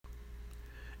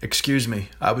Excuse me,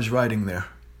 I was writing there.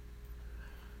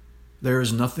 There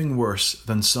is nothing worse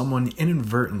than someone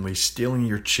inadvertently stealing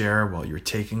your chair while you're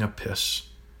taking a piss,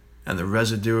 and the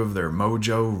residue of their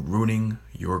mojo ruining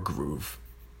your groove.